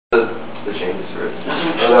The changes for it.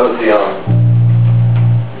 Oh, that was the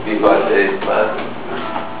B5 days class.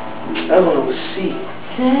 That one was C.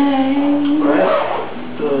 Right?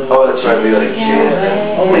 Oh, that's right. We like changed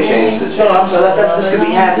it. Only changed it. No, I'm sorry. That's gonna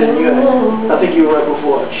be happening. I think you were right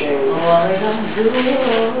before it changed.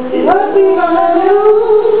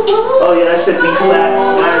 Oh yeah, that's it. B flat,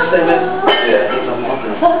 minor 7. Yeah.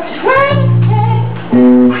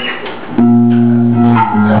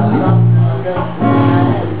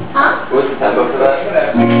 What's the tempo for that?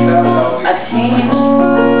 A change.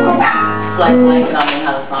 Like blanking on me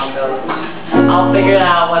how the song goes. I'll figure it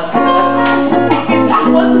out what's the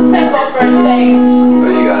tempo for a change.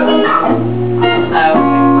 Oh, you got it.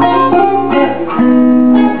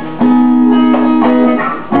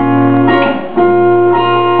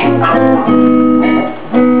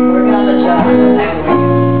 Working on the job.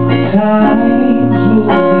 Time's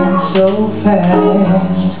moving so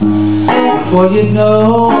fast. Before you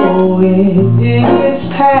know it, it's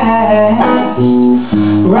past.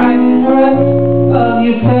 Right in front of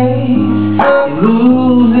your face, you're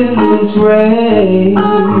losing this race.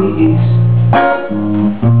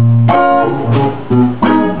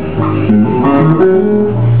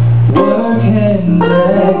 Working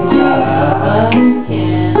that time,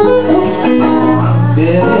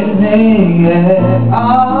 living it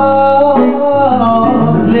all,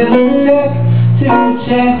 living check to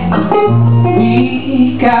check,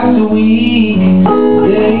 week after week,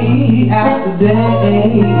 day after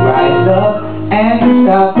day. Rise up and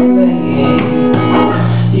stop playing.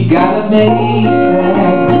 You gotta make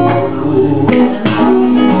that move.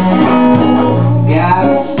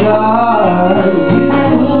 Gotta start you.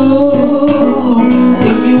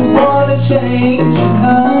 If you wanna change,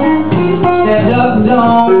 come. Stand up,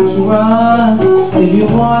 don't run. If you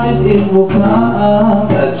want it, it will come.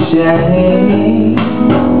 A change.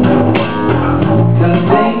 'Cause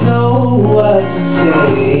they know what to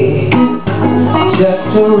say. Just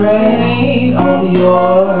to rain on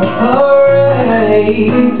your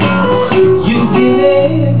parade. You get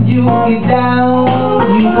in, you get down,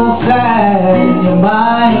 you go sad in your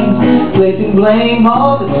mind, placing blame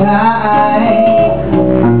all the time.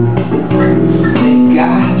 They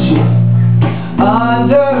got you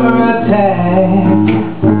under attack.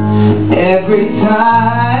 Every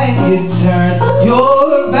time you turn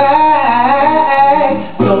your back,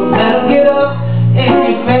 don't let them get up in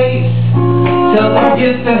your face. Tell them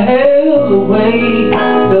get the hell away.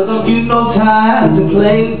 Tell them you no time to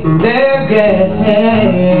play their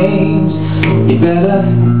games. You better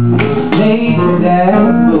make that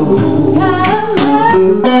move.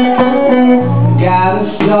 Gotta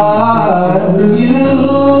start you.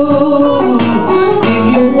 If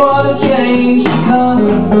you wanna change, come.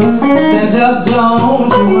 Stand up, don't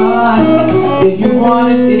run. If you want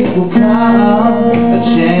it, it will come. A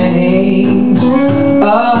change.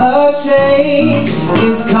 A change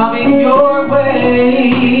is coming your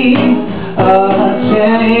way. A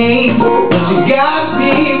change, but you gotta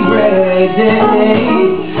be ready.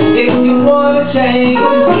 If you wanna change,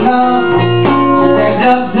 come. Stand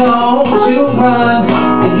up, don't you run.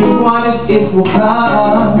 If you want it, it will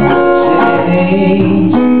come.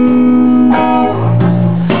 Change.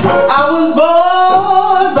 I was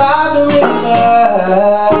born by the river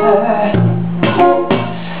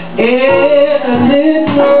in a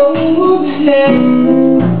little tent,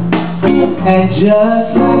 and just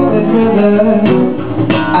like the river,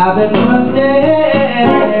 I've been running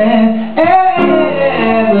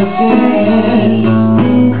ever since.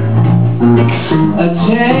 A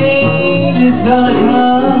change is gonna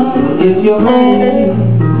come if you're ready.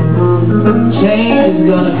 Change is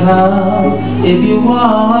gonna come if you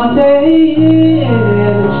want it.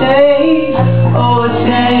 A change, oh a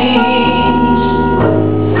change.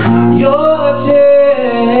 You're a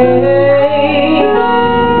change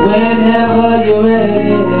whenever you're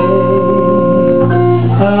ready.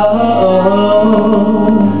 Oh,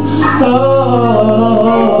 oh, oh.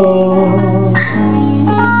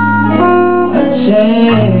 A change.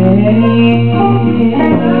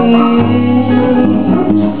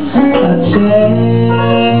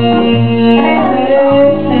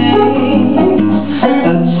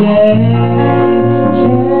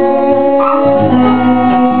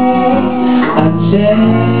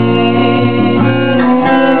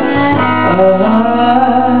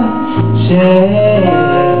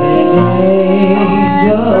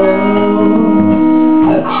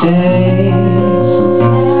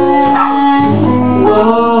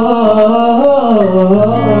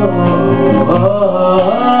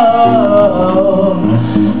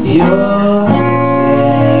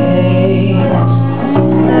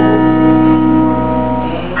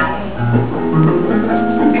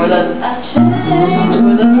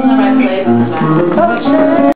 love.